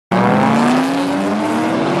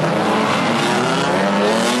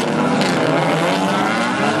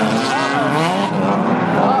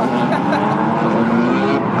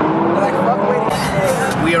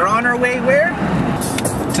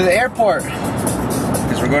port?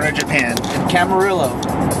 Because we're going to Japan. In Camarillo.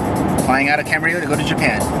 Flying out of Camarillo to go to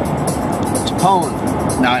Japan. Japone.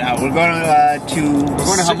 No, we're going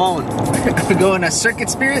to Hamon. We're going to Circuit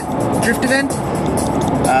Spirit drift event.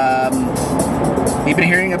 We've been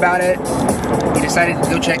hearing about it. We decided to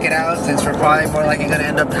go check it out since we're probably more likely going to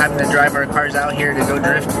end up having to drive our cars out here to go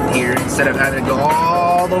drift here instead of having to go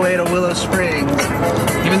all the way to Willow Springs.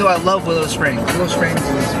 Even though I love Willow Springs. Willow Springs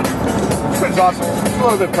is awesome. It's a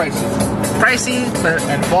little bit pricey. Pricey, but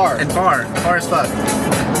far as fuck.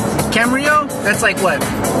 Camarillo, that's like what?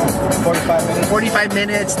 45 minutes. 45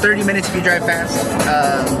 minutes, 30 minutes if you drive fast.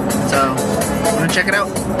 So, I'm gonna check it out.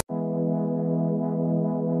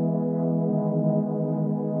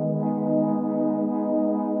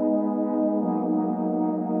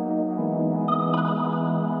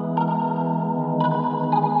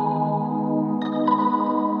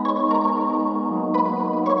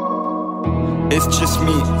 It's just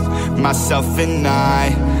me, myself and I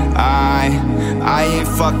ain't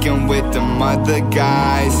fucking with them other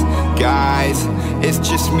guys. It's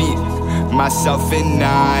just me, myself and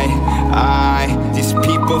I these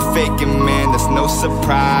people faking, man, that's no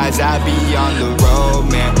surprise. I be on the road,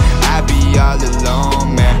 man, I be all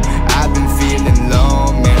alone, man. I've been feeling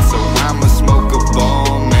low, man, so I'ma smoke a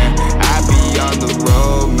bowl, man. I be on the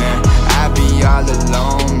road, man, I be all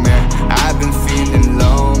alone, man. I've been feeling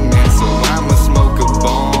low, man, so I'ma smoke a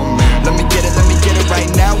bomb, man. Let me get it right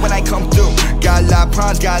now when I come through. Got a lot of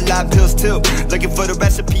prawns, got a lot of pills too. Looking for the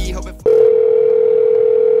recipe, hoping for...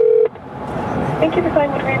 Thank you for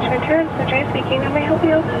calling with Ranch Ventura. This is Jay speaking. How may I help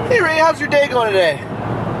you? Hey Ray, how's your day going today?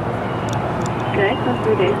 Good. How's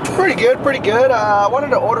your day? Pretty good. I wanted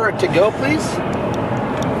to order a to-go, please.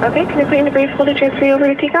 Okay, can I put in a brief hold to transfer you over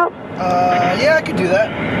to takeout? Yeah, I could do that.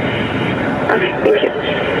 Okay, thank you.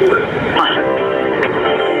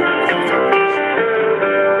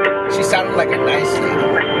 She sounded like a nice lady.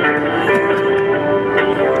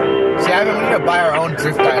 See, we need to buy our own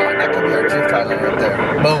drift island. That could be our drift island right there.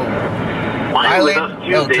 Boom. Island,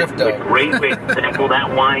 El Drifto. A great way to sample that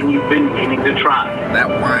wine you've been meaning to try. That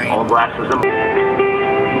wine. All glasses of...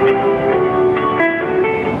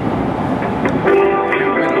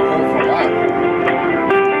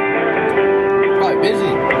 Probably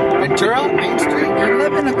busy. Ventura, Main Street.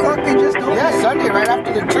 11 o'clock, they just opened. Yeah, Sunday, right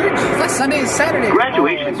after the church. It's not Sunday, it's Saturday.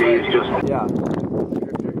 Graduation day is just... Yeah.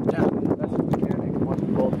 Yeah, that's a mechanic. One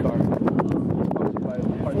gold car.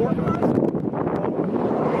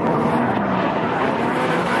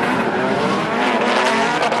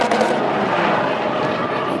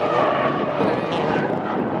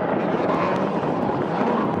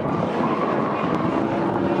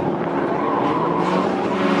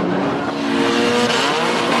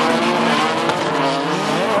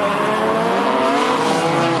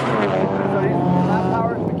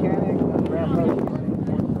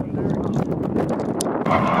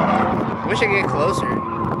 I wish I could get closer.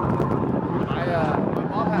 My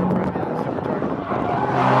mom had a friend that was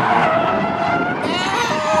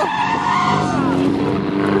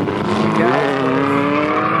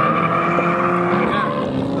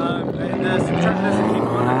and the Supercharger doesn't keep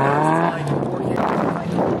on. It's like 4K.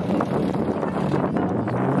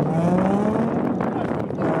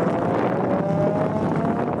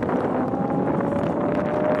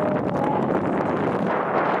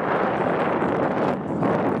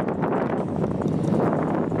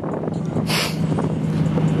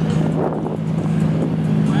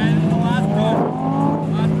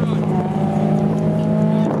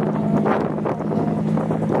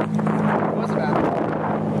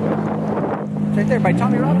 Right there by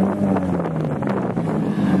Tommy Robbins.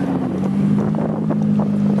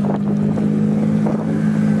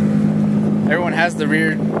 Everyone has the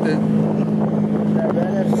rear. That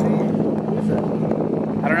red FC. Who is that?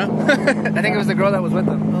 I don't know. I think it was the girl that was with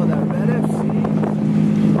them. Oh, that red FC.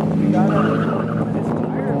 We got his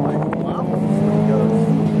tire like wobbles. He goes.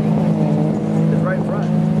 It's right front.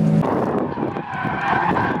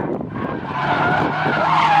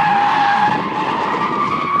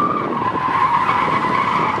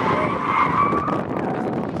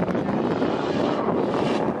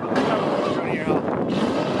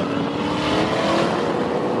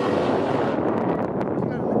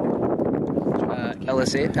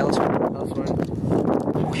 LS8, LS1.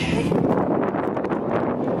 Okay.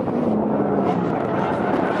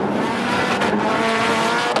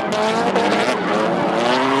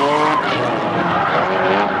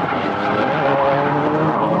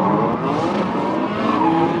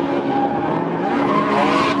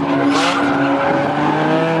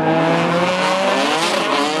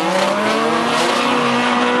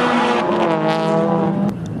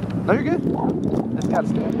 No, you're good. It's got to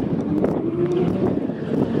stand.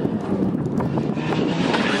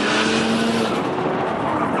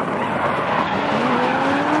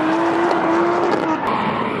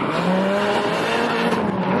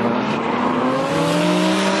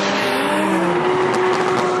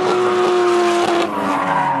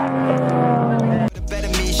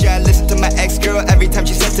 Every time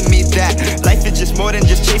she said to me that life is just more than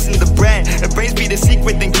just chasing the bread. It brings me the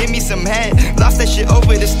secret, then give me some head. Lost that shit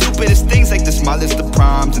over the stupidest things, like the smallest of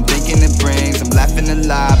problems and thinking it brings. I'm laughing a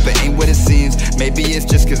lot, but ain't what it seems. Maybe it's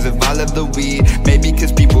just cause of all of the weed. Maybe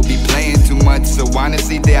cause people be playing too much. So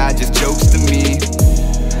honestly, they are just jokes to me.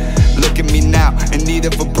 Look at me now, in need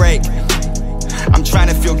of a break. I'm trying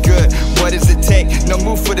to feel good, what does it take? No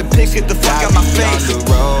move for the pics, get the fuck out my face. On the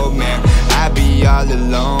road, man, I be all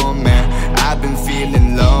alone, man. I've been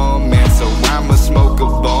feeling low, man, so I'ma smoke a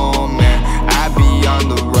bowl, man. I be on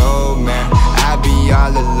the road, man, I be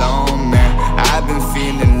all alone, man. I've been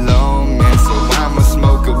feeling low, man, so I'ma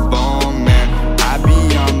smoke a bowl, man. I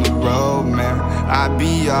be on the road, man, I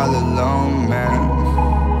be all alone,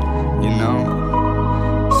 man. You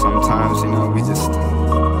know, sometimes, you know, we just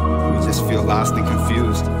feel lost and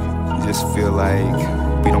confused. You just feel like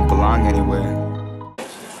we don't belong anywhere.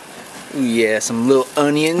 Ooh, yeah, some little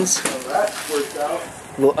onions.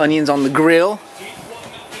 Little onions on the grill.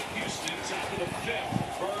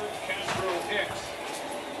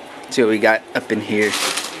 Let's see what we got up in here.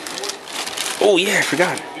 Oh yeah, I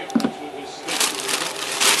forgot.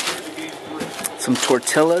 Some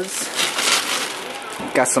tortillas.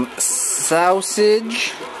 Got some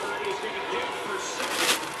sausage.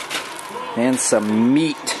 And some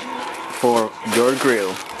meat for your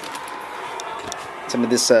grill. Some of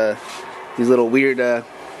this, these little weird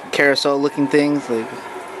carousel looking things, like,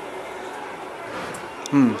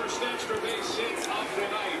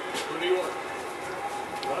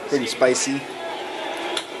 pretty spicy.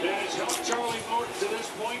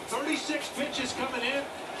 36 pitches coming in,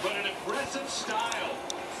 but an aggressive style.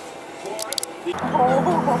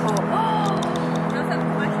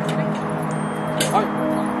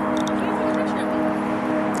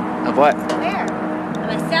 Of what? Where? Of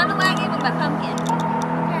a sound wagon with my pumpkin.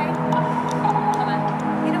 Okay. Come on.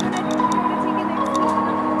 You know what I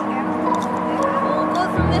We'll go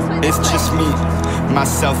from this way. It's just me,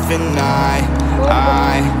 myself and I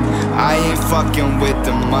ain't fucking with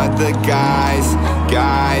them other guys.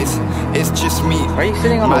 It's just me, Why are you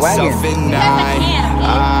sitting on the myself wagon?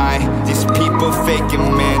 and these people faking,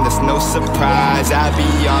 man, that's no surprise. I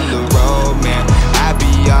be on the road, man, I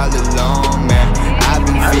be all alone, man. I've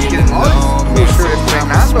been feeling low, man, so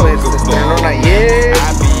I'ma smoke a bowl, man.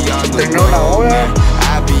 I be on the road, man,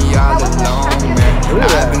 I be all alone, man.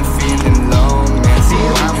 I've been feeling low, man, so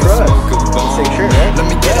I'ma smoke a bowl. Let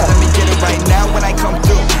me get it right now when I come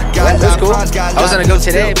through. That's cool. I was gonna go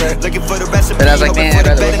today, but I was like, man, I'd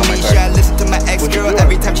rather work on my car. I listen to my ex-girl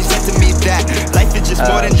every time she said to me that life is just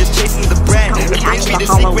more than just chasing the bread. It brings me the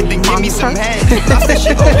secret, then give me some head. Lost that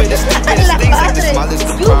shit over the stupidest things, like the smallest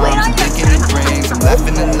of problems and thinking it brings. I'm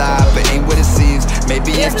laughing a lot, but ain't what it seems.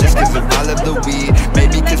 Maybe it's just cause of all of the weed.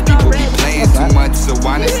 Maybe cause people be playing too much. So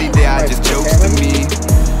honestly, they are just jokes to me.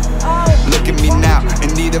 Look at me now,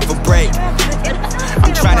 in need of a break.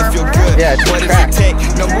 I'm trying to feel good, what does it take?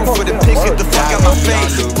 No move for the pics, get the fuck out my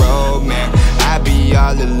face. On the road, man, I be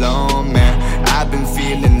all alone, man. I've been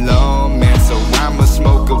feeling low, man, so I'ma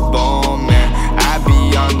smoke a bowl, man. I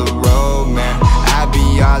be on the road, man, I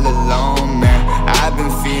be all alone, man. I've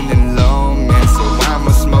been feeling low, man, so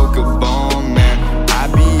I'ma smoke a bowl, man. I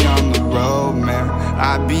be on the road, man,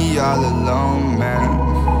 I be all alone, man.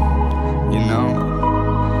 You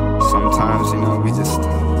know, sometimes, you know, we just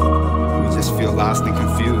feel lost and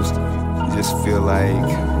confused. You just feel like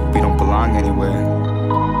we don't belong anywhere,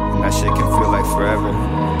 and that shit can feel like forever.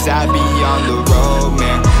 I be on the road,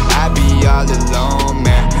 man, I be all alone,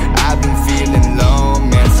 man. I've been feeling low,